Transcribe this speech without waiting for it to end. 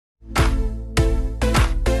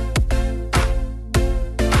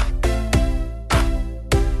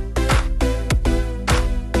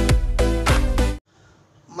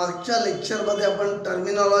मागच्या लेक्चरमध्ये आपण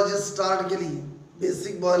टर्मिनॉलॉजी स्टार्ट केली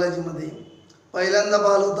बेसिक बायोलॉजीमध्ये. पहिल्यांदा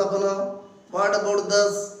पाहिलं होतं आपण what about the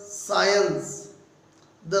science,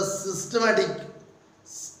 the systematic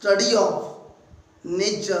study of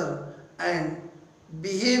nature and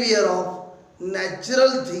behaviour of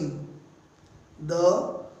natural thing. The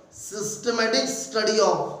systematic study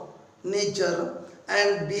of nature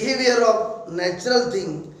and behaviour of natural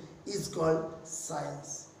thing is called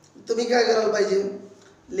science. तुम्ही काय करायला पाहिजे,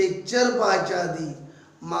 लेक्चर पाहायच्या आधी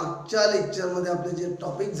मागच्या लेक्चरमध्ये आपले जे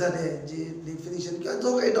टॉपिक झाले आहे, जे डेफिनेशन किंवा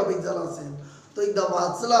जो काही टॉपिक झाला असेल तो एकदा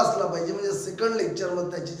वाचला असला पाहिजे. म्हणजे सेकंड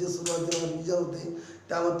लेक्चरमध्ये त्याची जे सुरुवातीला रिव्हिजन होते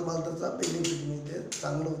त्यामध्ये तुम्हाला त्याचा बेनिफिट मिळते,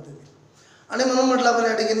 चांगलं होते. आणि म्हणून म्हटलं आपण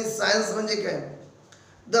या ठिकाणी सायन्स म्हणजे काय,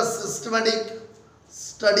 the systematic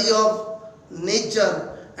study of nature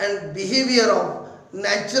and behaviour of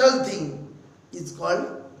natural thing is called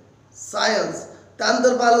science.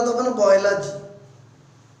 त्यानंतर पाहिलं होतं आपण biology.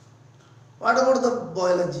 What about the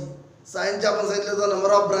biology. सायन्सचे आपण सांगितलं होतं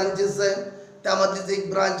नंबर ऑफ ब्रांचेस आहे, त्यामधलीच एक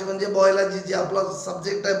ब्रांच म्हणजे बायोलॉजी, जे आपला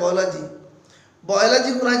सब्जेक्ट आहे बायोलॉजी.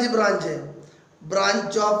 बायोलॉजी कुणाची ब्रांच आहे,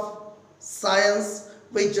 branch of science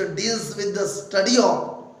which deals with the study of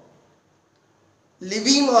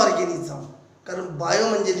living organism. कारण बायो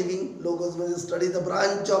म्हणजे लिव्हिंग, लोगोस म्हणजे study. The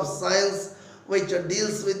branch of science which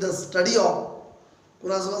deals with the study of,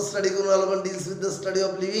 कुणासोबत study करून आला पण deals with the study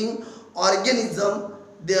of living organism,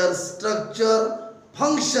 there structure,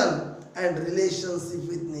 function and relationship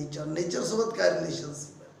with nature. नेचरसोबत काय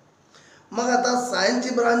relationship आहे. मग आता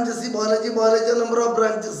सायन्सची ब्रांच जशी बायोलॉजीचा नंबर ऑफ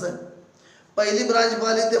ब्रांचेस आहे. पहिली ब्रांच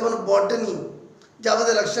पाहिली ते पण बॉटनी,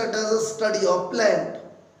 ज्यामध्ये लक्षात ठेवायचं स्टडी ऑफ प्लॅन्ट.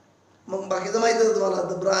 मग बाकीचं माहिती आहे तुम्हाला.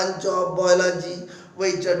 The branch of biology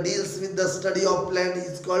which deals with the study of plant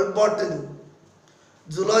is called botany.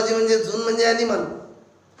 Zoology म्हणजे झून म्हणजे ॲनिमल,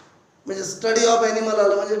 म्हणजे स्टडी ऑफ ॲनिमल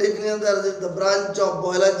आलं. म्हणजे डेफिनेशन तयार झाली. The branch of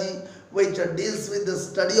biology which deals with the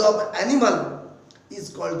study of animal is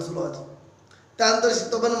called zoology. त्यानंतर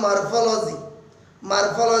शिकतो पण मॉर्फॉलॉजी.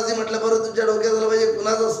 मॉर्फॉलॉजी म्हटलं बरोबर तुमच्या डोक्यात आलं पाहिजे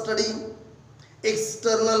कुणाचा स्टडी,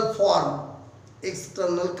 एक्सटर्नल फॉर्म,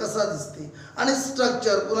 एक्सटर्नल कसा दिसते, आणि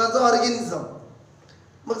स्ट्रक्चर कुणाचं ऑर्गॅनिझम.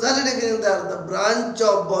 मग झाले डेफिनेशन तयार. The branch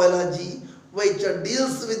of biology which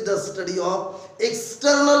deals with the study of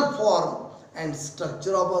external form and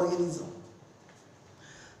structure of organism.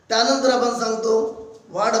 त्यानंतर आपण सांगतो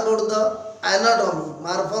what about the anatomy.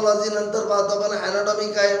 Morphology नंतर पाहतो आपण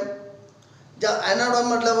ॲनाटॉमी काय. ज्या ॲनाटॉमी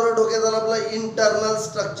म्हटल्याबरोबर डोक्यात आलं आपलं internal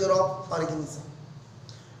structure of organism.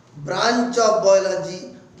 Branch of biology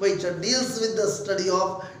which deals with the study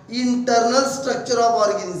of internal structure of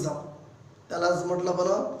organism, त्यालाच म्हटलं पण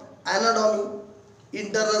ॲनाटॉमी.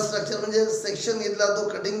 इंटरनल स्ट्रक्चर म्हणजे सेक्शन घेतला तो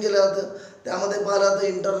कटिंग केलं जातं, त्यामध्ये पाहिलं जातं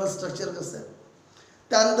इंटरनल स्ट्रक्चर कसं आहे.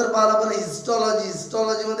 त्यानंतर पाहिलं आपण हिस्टॉलॉजी.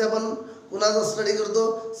 हिस्टॉलॉजीमध्ये आपण कुणाचा स्टडी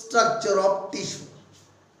करतो, structure of tissue.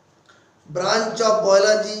 Branch of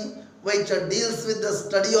biology which deals with the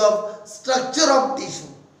study of structure of tissue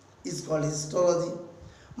is called हिस्टॉलॉजी.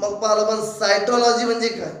 मग पाहिलं आपण सायटॉलॉजी म्हणजे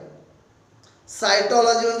काय.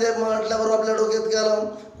 सायटॉलॉजी म्हणजे म्हटल्याबरोबर आपल्या डोक्यात काय आलं,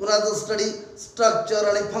 कुणाचं स्टडी, स्ट्रक्चर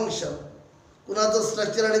आणि फंक्शन. कुणाचं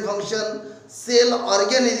स्ट्रक्चर आणि फंक्शन, सेल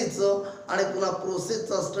ऑर्गॅनेलीचं. आणि पुन्हा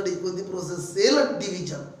प्रोसेसचा स्टडी, कोणती प्रोसेस, सेल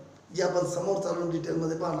डिव्हिजन, जी आपण समोर चालून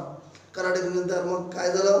डिटेलमध्ये पाहणार. कराडे मग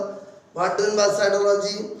काय झालं, what do by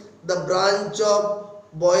सायटॉलॉजी, the branch of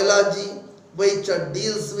biology which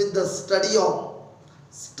deals with the study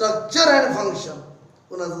of structure and function.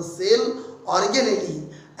 कुणाचं सेल ऑर्गॅनेली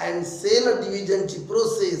अँड सेल डिव्हिजनची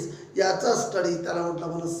प्रोसेस, याचा स्टडी, त्याला म्हटलं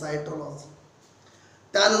आपण सायटॉलॉजी.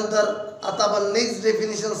 त्यानंतर आता आपण नेक्स्ट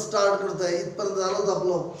डेफिनेशन स्टार्ट करतोय. इथपर्यंत झालं होतं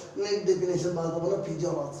आपलं. नेक्स्ट डेफिनेशन पाहतो आपण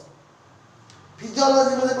फिजिओलॉजी.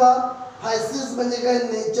 फिजिओलॉजीमध्ये पहा, फायसिस म्हणजे काय,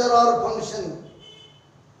 नेचर ऑर फंक्शनिंग.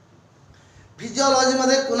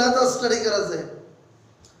 फिजिओलॉजीमध्ये कुणाचा स्टडी करायचं आहे,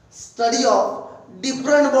 study of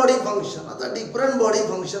different body function. आता डिफरंट बॉडी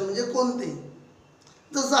फंक्शन म्हणजे कोणते,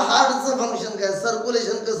 जसं हार्टचं फंक्शन काय,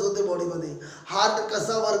 सर्क्युलेशन कसं होते बॉडीमध्ये, हार्ट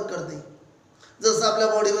कसा वर्क करते. जसं आपल्या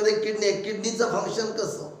बॉडीमध्ये किडनी आहे, किडनीचं फंक्शन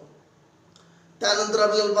कसं. त्यानंतर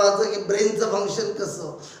आपल्याला पाहायचं की ब्रेनचं फंक्शन कसं.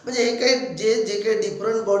 म्हणजे हे काही जे काही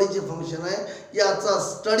डिफरंट बॉडीचे फंक्शन आहे, याचा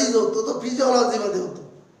स्टडी जो होतो तो फिजिओलॉजीमध्ये होतो.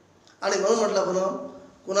 आणि म्हणून म्हटलं आपण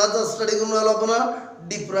कुणाचा स्टडी करून आलो आपण,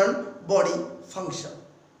 डिफरंट बॉडी फंक्शन.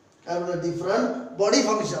 काय म्हटलं, डिफरंट बॉडी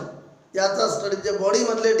फंक्शन, याचा स्टडी. जे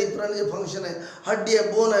बॉडीमधले डिफरंट जे फंक्शन आहे, हड्डी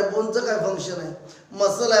आहे, बोन आहे, बोनचं काय फंक्शन आहे,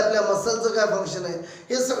 मसल आहे, आपल्या मसलचं काय फंक्शन आहे,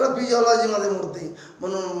 हे सगळं फिजिओलॉजीमध्ये मोडते.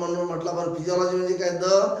 म्हणून म्हटलं आपण फिजिओलॉजी म्हणजे काय,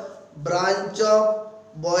 the branch of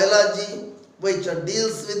biology which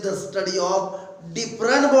deals with the study of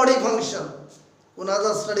different body function.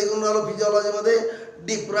 कुणाचा स्टडी करून राहिलो फिजिओलॉजीमध्ये,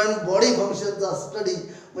 डिफरंट बॉडी फंक्शनचा स्टडी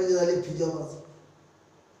म्हणजे झाली फिजिओलॉजी.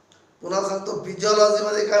 पुन्हा सांगतो, फिजिओलॉजी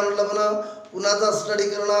मध्ये काय म्हटलं पुन्हाचा स्टडी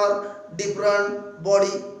करणार डिफरंट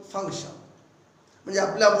बॉडी फंक्शन, म्हणजे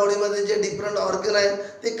आपल्या बॉडीमध्ये जे डिफरंट ऑर्गन आहेत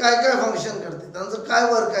ते काय काय फंक्शन करते, त्यांचं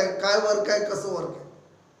काय वर्क आहे, कसं वर्क आहे.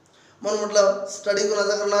 म्हणून म्हटलं स्टडी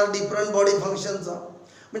कुणाचा करणार डिफरंट बॉडी फंक्शनचा.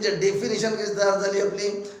 म्हणजे डेफिनेशन कशी तयार झाली आपली,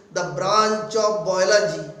 the branch of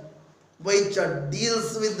biology which deals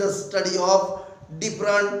with the study of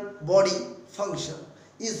different body function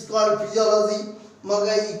is called physiology. मग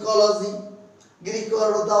आहे इकॉलॉजी, ग्रीक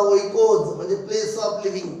वर्ड होता ओइकोज म्हणजे प्लेस ऑफ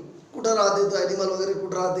लिव्हिंग, कुठं राहते तो ॲनिमल वगैरे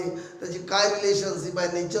कुठं राहते, त्याची काय रिलेशनशिप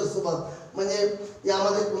आहे नेचर सोबत. म्हणजे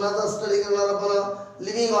यामध्ये कुणाचा स्टडी करणार आपण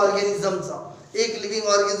लिव्हिंग ऑर्गॅनिझमचा. एक लिव्हिंग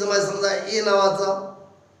ऑर्गॅनिझम आहे समजा ए नावाचा,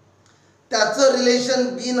 त्याचं रिलेशन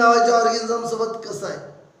बी नावाच्या ऑर्गॅनिझम सोबत कसं आहे.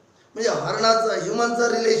 म्हणजे हरणाचं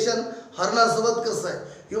ह्युमनचं रिलेशन हरणासोबत कसं आहे,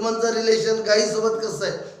 ह्युमनचं रिलेशन गायीसोबत कसं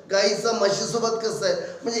आहे, गायीचं म्हशीसोबत कसं आहे.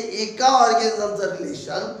 म्हणजे एका ऑर्गॅनिझमचं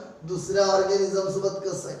रिलेशन दुसऱ्या ऑर्गॅनिझम सोबत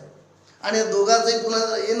कसं आहे, आणि या दोघांचंही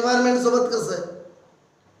कुणाचं एन्व्हायरमेंट सोबत कसं आहे.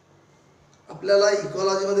 आपल्याला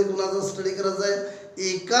इकॉलॉजीमध्ये कुणाचा स्टडी करायचा आहे,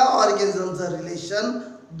 एका ऑर्गॅनिझमचं रिलेशन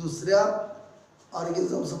दुसऱ्या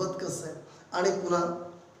ऑर्गॅनिझम सोबत कसं आहे, आणि पुन्हा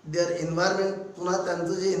देअर एन्व्हायरमेंट, पुन्हा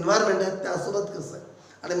त्यांचं जे एन्व्हायरमेंट आहे त्यासोबत कसं आहे.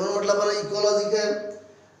 आणि म्हणून म्हटलं आपण इकॉलॉजी काय,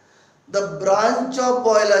 the branch of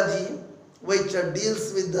biology which deals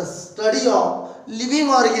with the study of living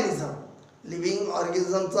organism. Living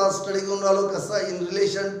ऑर्गॅनिझमचा study करून राहिलो कसा in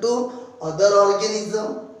relation to other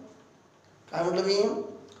organism. काय म्हटलं मी,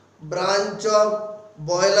 branch of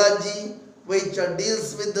biology which deals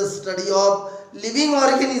with the study of living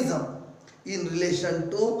organism in relation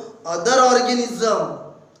to other organism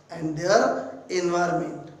and their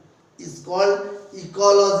environment is called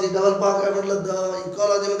ecology. Double पहा काय म्हटलं, the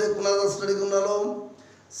इकॉलॉजीमध्ये कुणाचा study करून राहिलो,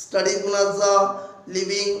 स्टडी कुणाचा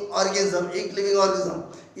living organism, एक living organism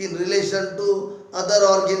in relation to other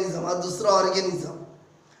organism, हा दुसरा ऑर्गॅनिझम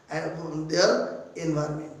अँड देअर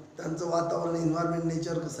एन्व्हायरमेंट, त्यांचं वातावरण एन्व्हायरमेंट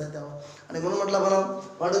नेचर कसं आहे त्यावर. आणि म्हणून म्हटलं आपण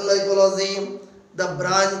what is the ecology, the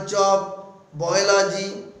branch of biology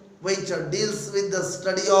which deals with the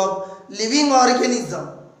study of living organism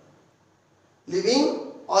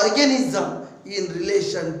in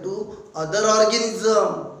relation to other organism.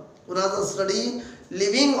 कुणाचा study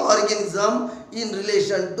living organism in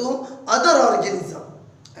relation to other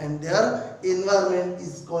organism and there environment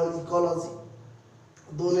is called ecology.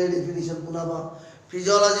 दोन्ही definition पुन्हा पहा.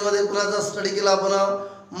 फिजिओलॉजीमध्ये कुणाचा study केला आपण,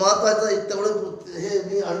 महत्त्वाचं तेवढं हे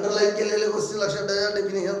मी अंडरलाईन केलेल्या गोष्टी लक्षात ठेवा,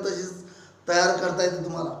 डेफिनेशन तशीच तयार करता येते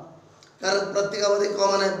तुम्हाला, कारण प्रत्येकामध्ये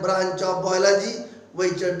कॉमन आहे. Branch of biology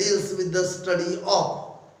which deals with the study of,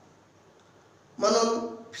 म्हणून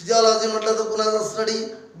फिजिओलॉजी म्हटलं तर कुणाचा study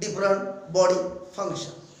different body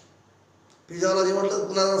function. Physiology म्हटलं तर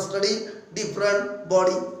कुणाचा study different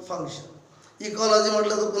body function. Ecology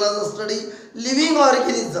म्हटलं तर कुणाचा स्टडी लिव्हिंग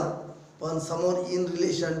ऑर्गॅनिझम, पण समोर in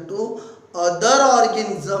relation to other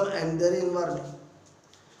organism and there environment.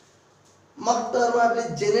 मग टर्म आपली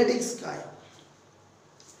जेनेटिक्स काय,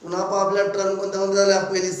 पुन्हा आपल्या टर्म कोणत्या कोणत्या झाल्या,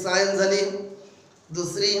 पहिली सायन्स झाली,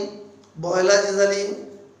 दुसरी बायोलॉजी झाली,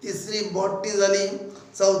 तिसरी बॉटनी झाली,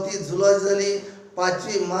 चौथी झुलॉजी झाली,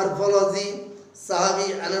 पाचवी मॉर्फॉलॉजी,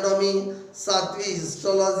 सहावी ॲनाटॉमी, सातवी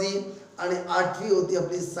हिस्टॉलॉजी आणि आठवी होती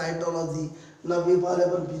आपली सायटॉलॉजी. नववी पाहिलं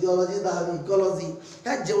आपण फिजिओलॉजी, 10वी इकॉलॉजी.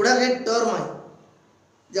 ह्या जेवढ्या काही टर्म आहे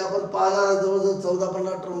जे आपण पाहणार जवळजवळ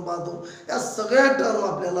 14-15 टर्म पाहतो, या सगळ्या टर्म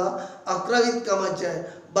आपल्याला 11वीत कामाच्या आहे,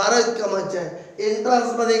 12वीत कामाच्या आहे,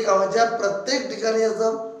 एंट्रान्समध्ये कामाच्या, प्रत्येक ठिकाणी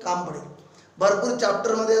याचं काम पडेल. भरपूर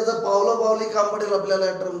चॅप्टरमध्ये याचं पावली काम पडेल आपल्याला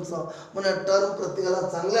या टर्मचं. म्हणून या टर्म प्रत्येकाला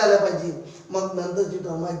चांगल्या आल्या पाहिजे. मग नंतरची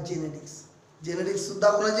टर्म आहे जेनेटिक्स. जेनेटिक्स सुद्धा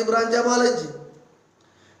कोणाची ब्रांच आहे, बायोलॉजी.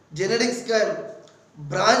 जेनेटिक्स काय,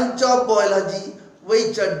 branch of biology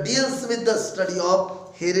which deals with the study of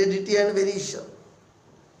heredity and variation.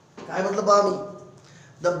 काय म्हटलं पहा मी,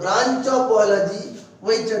 the branch of biology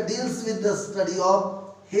which deals with the study of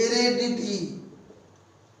heredity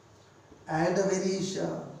and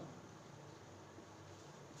variation.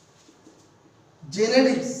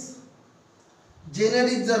 Genetics,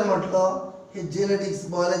 genetics जर म्हटलं, हे जेनेटिक्स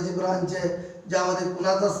बायोलॉजी ब्रांच आहे ज्यामध्ये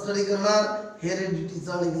कुणाचा स्टडी करणार,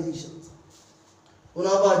 हेरेडिटीचा आणि व्हेरिएशनचा.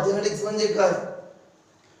 पुन्हा पहा जेनेटिक्स म्हणजे काय,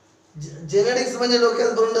 जेनेटिक्स म्हणजे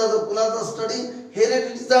डोक्यात भरून ठेवायचं, कुणाचा स्टडी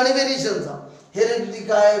हेरेडिटीचा आणि व्हेरिएशनचा. हेरेडिटी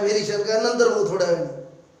काय, व्हेरिएशन काय नंतर बघू थोड्या वेळाने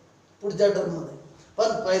पुढच्या टर्म मध्ये.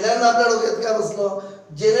 पण पहिल्यांदा आपल्या डोक्यात काय बसलं,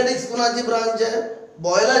 जेनेटिक्स कुणाची ब्रांच आहे,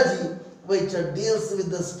 biology which deals with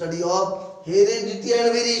the study of heredity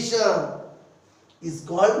and variation is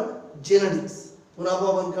called genetics. पुन्हा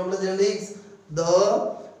आपण काय म्हटलं, genetics, the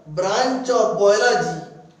branch of biology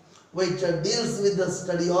which deals with the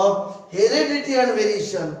study of heredity and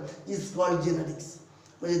variation is called genetics.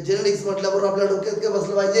 म्हणजे genetics म्हटल्याबरोबर आपल्या डोक्यात काय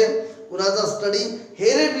बसलं पाहिजे, कुणाचा स्टडी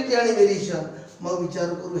हेरेडिटी आणि व्हेरिएशन. मग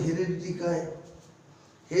विचार करू हेरेडिटी काय.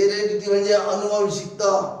 हेरेडिटी म्हणजे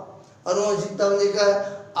अनुवंशिकता. अनुवंशिकता म्हणजे काय,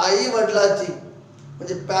 आई वडिलाची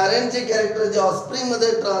म्हणजे पॅरेंटचे कॅरेक्टर जे ऑफस्प्रिंग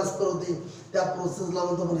मध्ये ट्रान्सफर होते त्या प्रोसेसला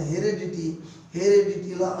म्हणतो आपण हेरेडिटी.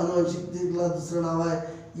 हेरेडिटीला अनुवंशिकतेला दुसरं नाव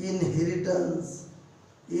आहे इनहेरिटन्स.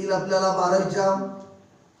 येईल आपल्याला 12वीच्या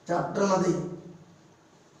चॅप्टर मध्ये,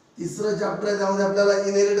 तिसरं चॅप्टर आहे त्यामध्ये आपल्याला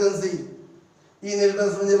इनहेरिटन्स येईल.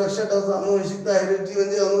 इनहेरिटन्स म्हणजे लक्षात ठेवायचं अनुवंशिकता, हेरेडिटी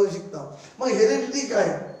म्हणजे अनुवंशिकता. मग हेरेडिटी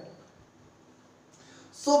काय,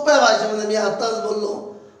 सोप्या भाषेमध्ये मी आताच बोललो,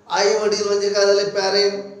 आई वडील म्हणजे काय झाले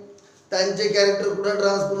पॅरेंट, त्यांचे कॅरेक्टर कुठे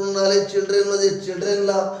ट्रान्सफर होऊन आले चिल्ड्रेन मध्ये.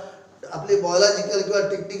 चिल्ड्रेनला आपली बायोलॉजिकल किंवा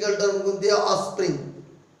टेक्निकल टर्म कोणती आहे, ऑफस्प्रिंग.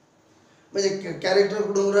 म्हणजे कॅरेक्टर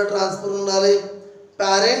कुठून कुठे ट्रान्सफर होऊन आले,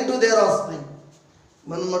 पॅरेंट टू देअर ऑफस्प्रिंग.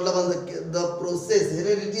 म्हणून म्हटलं म्हणजे द प्रोसेस,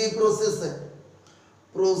 हेरेडिटी प्रोसेस आहे,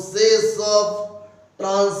 process of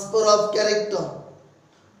transfer of character.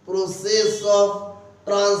 Process of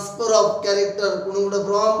transfer of character कुठून कुठे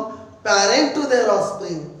from parent to their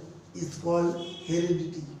offspring is called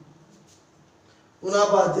heredity. पुन्हा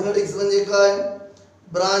पहा जेनेटिक्स म्हणजे काय,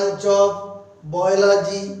 branch of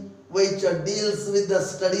biology which deals with the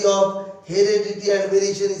study of heredity and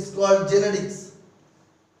variation is called genetics.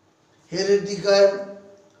 Heredity काय,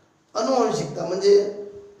 अनुवंशिकता म्हणजे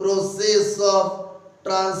process of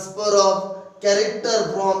transfer of character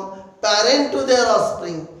from parent to their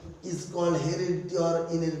offspring is called heredity or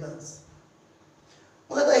inheritance.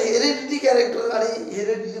 मग आता heredity character आणि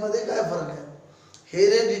heredity मध्ये काय फरक आहे.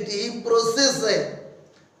 हेरेडिटी ही प्रोसेस आहे,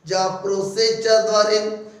 ज्या प्रोसेसच्या द्वारे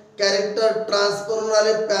कॅरेक्टर ट्रान्सफर होऊन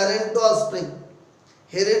आले पॅरेंट टू ऑफस्प्रिंग.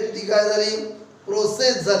 हेरेडिटी काय झाली,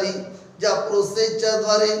 प्रोसेस झाली, ज्या प्रोसेसच्या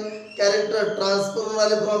द्वारे कॅरेक्टर ट्रान्सफर होऊन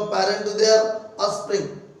आले from parent to their offspring.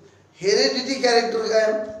 Heredity character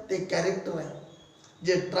काय, ते कॅरेक्टर आहे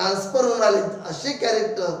जे ट्रान्सफर होऊन आले, असे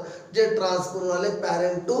कॅरेक्टर जे ट्रान्सफर होऊन आले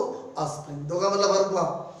पॅरेंट टू ऑफस्प्रिंग. दोघांमधला फरक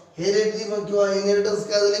पहा. हेरेडिटी किंवा इनहेरिटन्स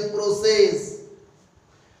काय झाली, प्रोसेस.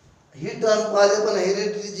 ही टर्म पाहिले पण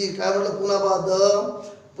हेरेडिटीची काय म्हटलं पुन्हा पहा, the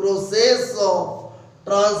process of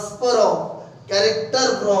transfer of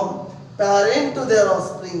character from parent to their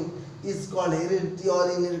offspring is called heredity or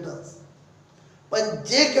inheritance. पण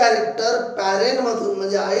जे कॅरेक्टर पॅरेंट मधून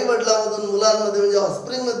म्हणजे आई वडिलांमधून मुलांमध्ये म्हणजे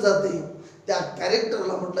ऑफस्प्रिंग मध्ये जाते त्या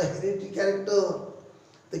कॅरेक्टरला म्हटलं heredity character.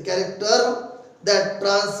 The character that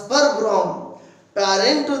transfer from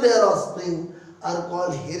parent to their offspring R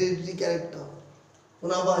called heredity character.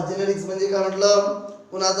 पुन्हा पहा जेनेटिक्स म्हणजे काय म्हटलं,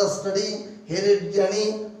 पुन्हाचा स्टडी हेरेडिटी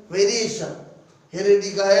आणि व्हेरिएशन. हेरेडिटी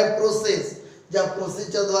काय आहे, प्रोसेस, ज्या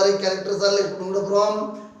प्रोसेसच्या द्वारे कॅरेक्टर चालले कुठून from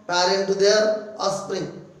parent to their offspring.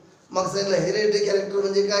 मग सांगितलं हेरेडिटी कॅरेक्टर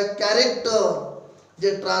म्हणजे काय, कॅरेक्टर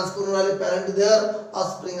जे ट्रान्सफर होऊन आले पॅरेंट टू देअर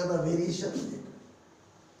ऑफस्प्रिंग. आता व्हेरिएशन म्हणजे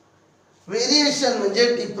व्हेरिएशन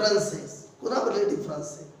म्हणजे differences. कुणाबद्दल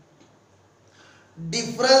differences,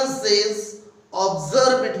 differences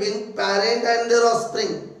observed between parent and their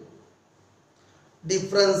offspring.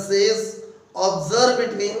 Differences observed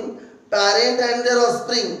between parent and their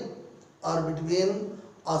offspring or between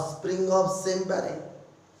offspring of same parent.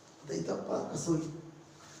 आता इथं पहा कसं होईल.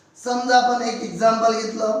 समजा आपण एक एक्झाम्पल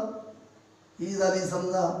घेतलं, ही झाली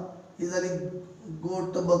समजा ही झाली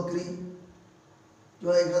गोट बकरी,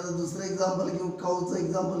 किंवा एखादं दुसरं एक्झाम्पल घेऊ, काऊचं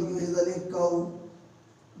एक्झाम्पल घेऊ, हे झाली काऊ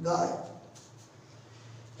गाय.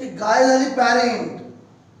 गाय झाली पॅरेंट,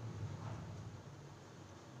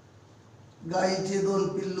 गायीचे 2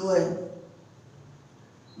 पिल्लू आहे.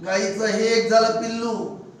 गायीचं हे एक झालं पिल्लू,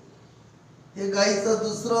 हे गायीचं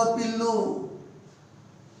दुसरं पिल्लू.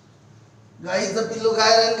 गायीचं पिल्लू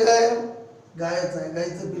काय रंग आहे, गायच आहे.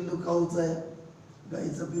 गायीचं पिल्लू काऊच आहे.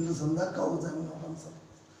 गायीचं पिल्लू समजा काऊच आहे म्हणून आपण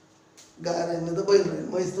समजा. गाय राहील तर बैल राहील,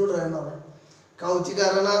 म्हैस थोडं राहणार आहे. काऊची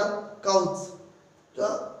काय राहणार, काऊच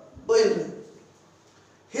किंवा बैल राहील.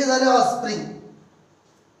 हे झाले ऑफस्प्रिंग,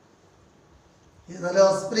 हे झाले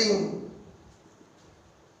ऑफस्प्रिंग.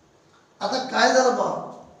 आता काय झालं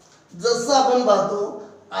पहा, जसं आपण पाहतो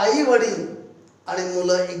आई वडील आणि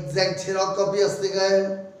मुलं एक्झॅक्ट झेरॉक्स कॉपी असते काय,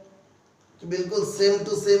 की बिलकुल सेम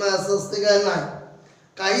टू सेम आहे असं असते काय, नाही.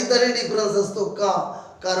 काहीतरी डिफरन्स असतो का,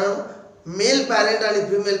 कारण मेल पॅरेंट आणि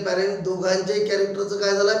फिमेल पॅरेंट दोघांच्याही कॅरेक्टरचं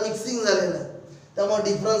काय झालं, मिक्सिंग झालेलं आहे, त्यामुळे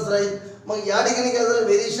डिफरन्स राहील. मग या ठिकाणी काय झालं,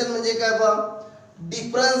 व्हेरिएशन म्हणजे काय पहा,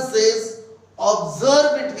 differences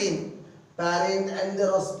observed between parent and their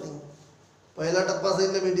offspring. पहिला टप्पा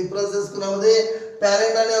सांगितलं मी, डिफरन्सेस कुणामध्ये,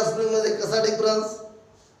 पॅरेंट आणि ऑफस्प्रिंग मध्ये. कसा डिफरन्स,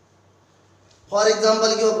 फॉर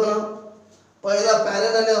एक्झाम्पल घेऊ आपण, पहिला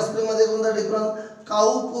पॅरेंट आणि ऑफस्प्रिंग मध्ये कोणता डिफरन्स,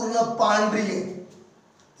 काऊ पूर्ण पांढरी आहे,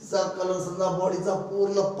 तिचा कलर समजा बॉडीचा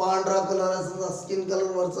पूर्ण पांढरा कलर आहे, समजा स्किन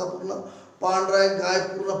कलर वरचा पूर्ण पांढरा आहे, गाय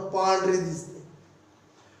पूर्ण पांढरी दिसते.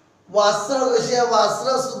 वासर कशी आहे,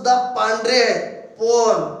 वासर सुद्धा पांढरे आहे.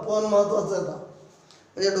 पण महत्वाचं आहे,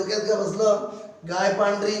 म्हणजे डोक्यात काय बसलं, गाय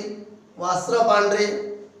पांढरी वासर पांढरे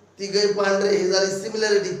तिघही पांढरे, हे झाली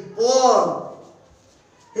सिमिलॅरिटी. पण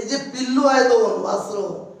हे जे पिल्लू आहे दोन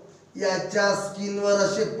वासर याच्या स्किनवर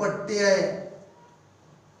असे पट्टे आहे.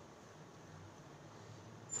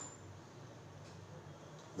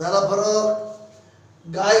 झाला फरक.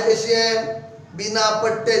 गाय कशी आहे, बिना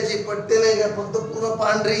पट्ट्याची, पट्टे नाही काय, फक्त पूर्ण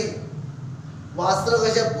पांढरी. वासर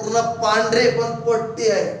कशा पूर्ण पांढरे पण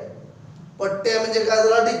पट्टे आहे. पट्टे म्हणजे काय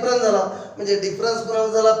झाला, डिफरन्स झाला. म्हणजे डिफरन्स कुणाला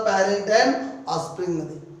झाला, पॅरेंट अँड ऑफस्प्रिंग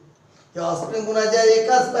मध्ये. हे ऑफस्प्रिंग कुणाच्या,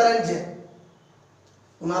 एकाच पॅरेंटचे.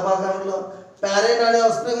 पुन्हा बघा म्हटलं, पॅरेंट आणि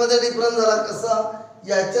ऑफस्प्रिंग मध्ये डिफरन्स झाला. कसा,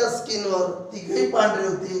 याच्या स्किनवर तिघही पांढरे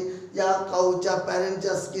होते, या काऊच्या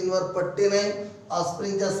पॅरेंटच्या स्किनवर पट्टे नाही,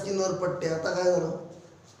 ऑफस्प्रिंगच्या स्किनवर पट्टे. आता काय झालं,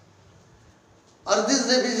 अर्धीच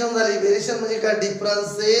डेफिनेशन झाली. व्हेरिएशन म्हणजे काय,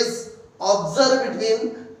 differences observe between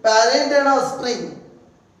parent and offspring.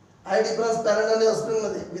 आहे डिफरन्स पॅरेंट आणि ऑफस्प्रिंग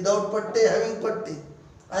मध्ये, विदाउट पट्टे, हॅव्हिंग पट्टे.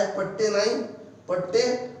 आहे पट्टे नाही, पट्टे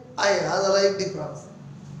आहे, हा झाला एक डिफरन्स.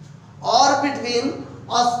 ऑर बिटवीन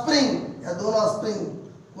ऑफस्प्रिंग, या दोन ऑफस्प्रिंग,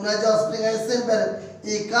 कुणाचे ऑफस्प्रिंग आहे, सेम पॅरेंट,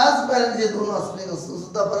 एकाच पॅरेंटचे दोन ऑफस्प्रिंग असून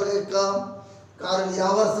सुद्धा फरक आहे का. कारण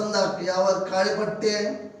यावर समजा, यावर काळे पट्टे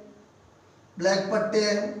आहे, ब्लॅक पट्टे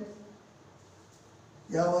आहे,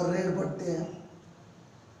 यावर रेड पट्टे आहे.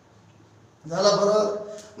 झाला फरक.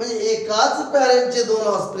 म्हणजे एकाच पॅरेंटचे दोन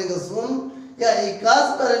ऑफस्प्रिंग असून, या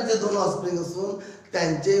एकाच पॅरेंटचे दोन ऑफस्प्रिंग असून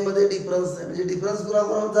त्यांचे मध्ये डिफरन्स आहे. म्हणजे डिफरन्स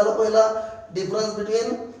कुणाकुणामध्ये झाला, पहिला difference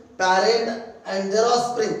between parent and there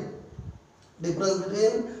offspring, difference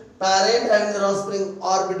between parent and there offspring,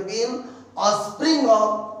 or between offspring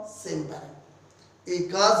of same parent.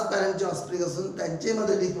 एकाच पॅरेंटचे ऑफस्प्रिंग असून त्यांचे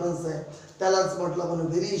मध्ये डिफरन्स आहे, त्यालाच म्हटलं आपण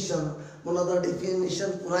व्हेरिएशन. म्हणून आता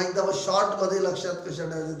डेफिनेशन पुन्हा एकदा शॉर्ट मध्ये लक्षात कशा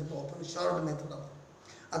ठेवायचं ते पाहू आपण. शॉर्ट मेथड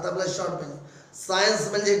आता आपल्याला शॉर्ट पाहिजे. सायन्स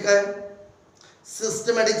म्हणजे काय,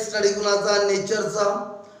 सिस्टमॅटिक स्टडी कुणाचा, नेचरचा,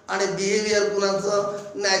 आणि बिहेवियर कुणाचं,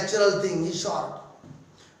 नॅचरल थिंग, ही शॉर्ट.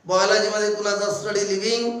 बायोलॉजी मध्ये कुणाचा स्टडी,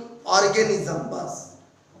 लिव्हिंग ऑर्गॅनिझम, बस.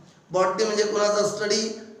 बॉटनी म्हणजे कुणाचा स्टडी,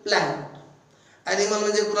 प्लांट. ॲनिमल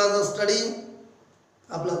म्हणजे कुणाचा स्टडी,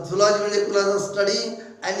 आपला झुलॉजी म्हणजे कुणाचा स्टडी,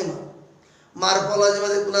 ॲनिमल. मॉर्फॉलॉजी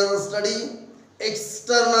मध्ये कुणाचा study,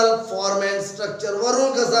 external form and structure,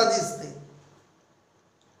 वरून कसा दिसते,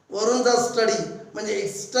 वरूनचा स्टडी. म्हणजे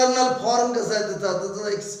एक्सटर्नल फॉर्म कसा आहे त्याचा, त्याचं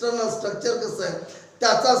एक्सटर्नल स्ट्रक्चर कसं आहे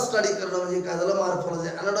त्याचा स्टडी करणं म्हणजे काय झालं, मॉर्फॉलॉजी.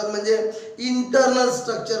 ॲनाटॉमी म्हणजे इंटरनल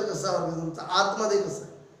स्ट्रक्चर कसं आहे ऑर्गॅनिझमचा, आतमध्ये कसं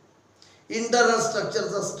आहे, इंटरनल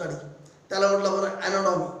स्ट्रक्चरचा स्टडी, त्याला म्हटलं बरं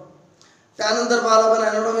ॲनाटॉमी. त्यानंतर पाहिलं आपण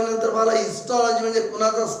ॲनाटॉमी नंतर पाहिलं हिस्टॉलॉजी म्हणजे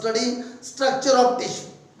कुणाचा स्टडी, स्ट्रक्चर ऑफ टिश्यू.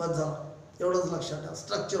 बस झालं, एवढंच लक्षात ठेवा,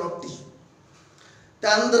 स्ट्रक्चर ऑफ टिश्यू.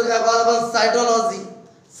 त्यानंतर काय पाहिलं आपण, सायटॉलॉजी.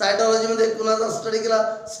 सायटॉलॉजी मध्ये कुणाचा स्टडी केला,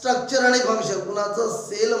 स्ट्रक्चर आणि फंक्शन, कुणाचं,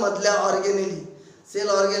 सेल मधल्या ऑर्गेनेली. सेल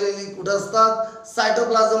ऑर्गेनेली कुठं असतात,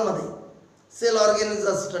 सायटोप्लाझम मध्ये, सेल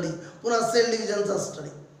ऑर्गेनेलीचा स्टडी. पुन्हा सेल डिव्हिजनचा स्टडी.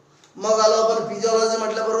 मग आलो आपण फिजिओलॉजी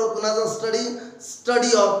म्हटल्याबरोबर कुणाचा study,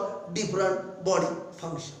 study of different body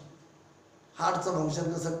function. हार्टचं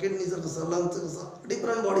function कसं, किडनीचं कसं, लंगचं कसं,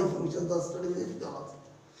 डिफरंट बॉडी फंक्शनचा स्टडी म्हणजे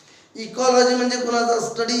फिजिओलॉजी. इकॉलॉजी म्हणजे कुणाचा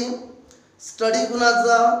स्टडी, स्टडी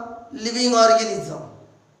कुणाचा, living organism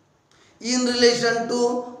in relation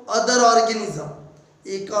to other organism,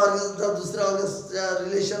 एका ऑर्गॅनिझमचा दुसऱ्या ऑर्गॅनिझमच्या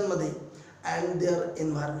रिलेशन मध्ये, अँड देअर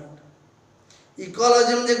एन्व्हायरमेंट.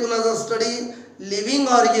 इकॉलॉजी म्हणजे कुणाचा study, living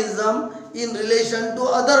organism in relation to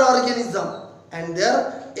other organism and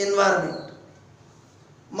there environment.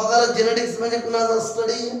 मग आला जेनेटिक्स म्हणजे कुणाचा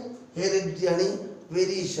स्टडी, हेरिडिटी आणि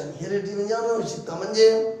व्हेरिएशन. हेरिडिटी म्हणजे अनुवंशिकता,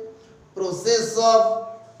 म्हणजे process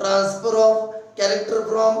of transfer of character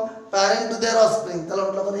from parent to their offspring, त्याला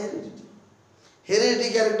म्हटलं आपण हेरिडिटी. हेरिडिटी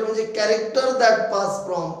कॅरेक्टर म्हणजे character that pass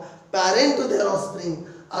from parent to their offspring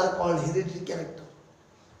R called heredity character.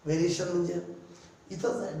 Variation म्हणजे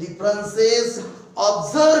इथंच आहे, differences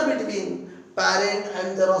observe between parent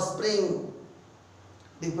and there offspring.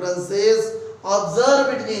 Differences observe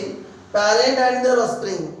between parent and there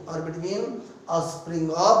offspring or between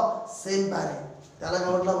offspring of same parent, त्याला काय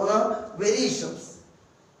म्हटलं आपण, variations.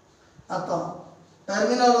 आता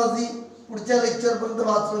terminology पुढच्या lecture पर्यंत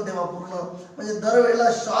वाचून ठेवा पूर्ण, म्हणजे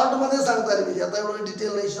दरवेळेला शॉर्ट मध्ये सांगता आली पाहिजे. आता एवढं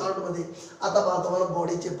डिटेल नाही शॉर्ट मध्ये. आता पाहतो मला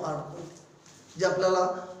बॉडीचे पार्ट जे आपल्याला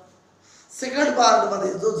सेकंड पार्ट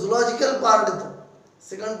मध्ये जो झुलॉजिकल पार्ट येतो,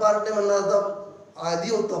 सेकंड पार्ट ने म्हणणार आता आधी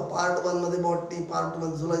होतं पार्ट 1 मध्ये बॉटनी, पार्ट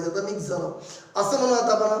 1 झुलॉजी, आता मिक्स झालं. असं म्हणू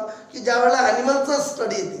आता आपण की ज्या वेळेला ॲनिमलचा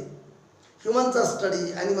स्टडी येते, ह्युमनचा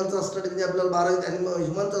स्टडी, ॲनिमलचा स्टडी म्हणजे आपल्याला 12वीत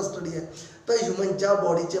ह्युमनचा स्टडी आहे, तर ह्युमनच्या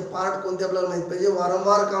बॉडीचे पार्ट कोणते आपल्याला माहीत पाहिजे.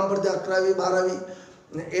 वारंवार काम पडते 11वी 12वी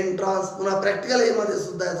एंट्रान्स, पुन्हा प्रॅक्टिकल एमध्ये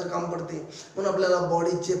सुद्धा याचं काम पडते. म्हणून आपल्याला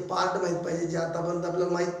बॉडीचे पार्ट माहीत पाहिजे जे आतापर्यंत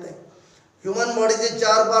आपल्याला माहीत नाही. ह्युमन बॉडीचे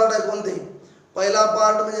 4 पार्ट आहे. कोणते? पहिला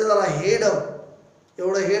पार्ट म्हणजे झाला हेड,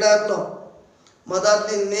 एवढं हेड आहे आपलं,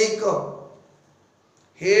 मधातली नेक,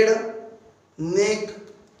 हेड नेक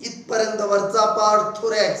इथपर्यंत वरचा पार्ट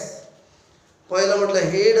थोरॅक्स. पहिलं म्हटलं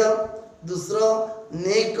हेड, दुसरं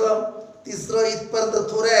नेक, तिसरं इथपर्यंत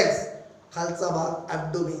थोरॅक्स, खालचा भाग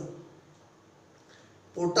ॲब्डोमेन,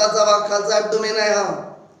 पोटाचा भाग खालचा ॲब्डोमेन आहे. हा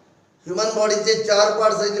ह्युमन बॉडीचे 4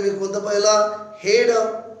 पार्ट सांगितले मी. कोणतं? पहिला हेड,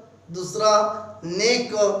 दुसरा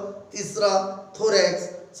नेक, तिसरा थोरॅक्स,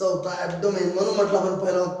 चौथा ॲब्डोमेन. म्हणून म्हटलं आपण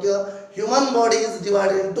पहिलं वाक्य, human body is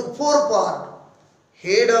divided into 4 part,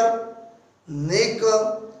 head, neck,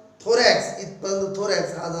 thorax इथपर्यंत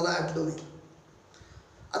थोरॅक्स, हा झाला ॲब्डोमेन.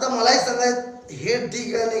 आता मला एक सांगा, हेड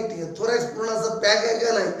ठीक आहे, नेक ठीक आहे, थोरॅक्स पूर्ण असं पॅक आहे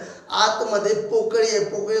का नाही? आतमध्ये पोकळी आहे,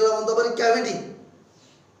 पोकळीला म्हणतो बरं कॅव्हिटी.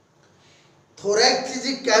 थोरॅक्सची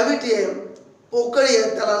जी कॅव्हिटी आहे, पोकळी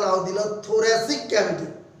आहे, त्याला नाव दिलं thoracic cavity.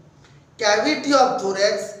 Cavity of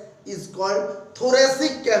thorax is called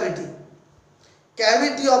thoracic cavity.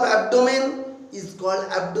 Cavity of abdomen is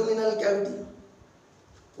called abdominal cavity.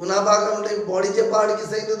 पुन्हा बघा म्हणजे बॉडीचे पार्ट किती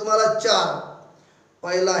सांगितले तुम्हाला? 4.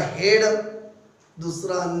 पहिला हेड,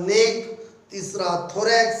 दुसरा नेक, तिसरा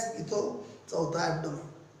थोरॅक्स, इथं चौथा ॲब्डोमेन.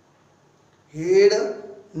 Head,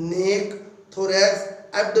 neck, thorax,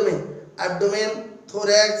 ॲब्डोमेन, ॲब्डोमेन,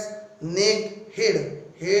 thorax, neck, head,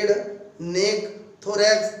 head, neck,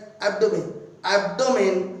 thorax, ॲब्डोमेन,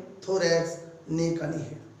 ॲब्डोमेन, thorax, neck आणि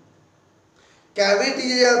हेड. कॅव्हिटी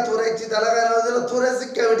जी आहे थोरॅक्सची, त्याला काय नाव दिलं?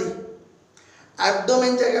 Thoracic cavity.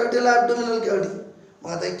 ॲब्डोमेनच्या कॅव्हिटीला ॲब्डोमिनल कॅव्हिटी.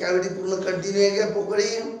 मग आता एक कॅव्हिटी पूर्ण कंटिन्यू आहे का?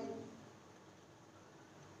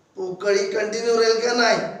 पोकळी कंटिन्यू राहील का?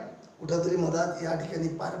 नाही. कुठंतरी मधात या ठिकाणी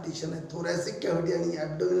पार्टिशन आहे. थोरॅसिक कॅव्हिटी आणि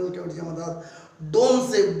ॲब्डोमिनल कॅव्हिटीच्या मधात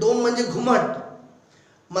डोम सेप, डोम म्हणजे घुमट,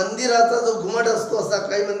 मंदिराचा जो घुमट असतो असा,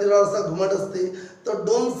 काही मंदिरावर असा घुमट असते, तर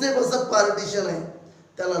डोम सेप असं पार्टिशन आहे,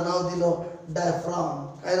 त्याला नाव दिलं डायफ्राम.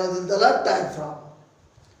 काय नाव दिलं त्याला? डायफ्राम.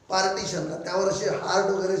 पार्टिशनला त्यावर असे हार्ट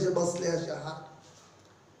वगैरे असे बसले, असे हार्ट.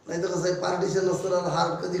 नाही तर कसं आहे, पार्टिशन नसताना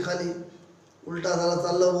हार्ट कधी खाली उलटा झाला,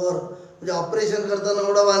 चाललं वर, म्हणजे ऑपरेशन करताना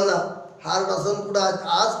एवढा बांधला, हार्ट असं कुठं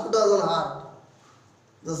आज कुठं अजून हार्ट.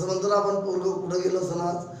 जसं म्हणतो ना आपण पोरगं कुठं गेलं असं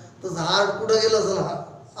आज, तसं हार्ट कुठं गेलं असं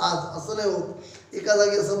आज, असं नाही होत, एका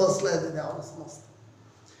जागी असं बसलं आहे ते त्यावर मस्त.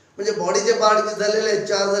 म्हणजे बॉडीचे पार्ट किती झालेले आहेत?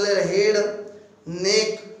 4 झालेले. Head,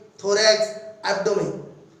 neck, thorax, ॲब्डोमेन.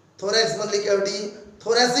 थोरॅक्स मधली कॅव्हिटी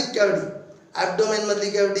थोरॅसिक कॅव्हिटी, ॲब्डोमेन मधली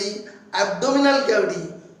कॅव्हिटी ॲब्डोमिनल कॅव्हिटी.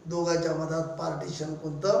 दोघांच्या मधात पार्टिशन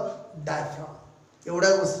कोणतं? डायफ्राम.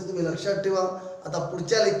 एवढ्या गोष्टी तुम्ही लक्षात ठेवा. आता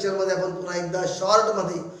पुढच्या लेक्चरमध्ये आपण पुन्हा एकदा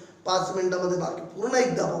शॉर्टमध्ये 5 मिनिटामध्ये बाकी पूर्ण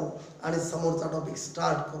एकदा पाहू आणि समोरचा टॉपिक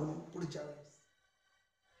स्टार्ट करू पुढच्या वेळी.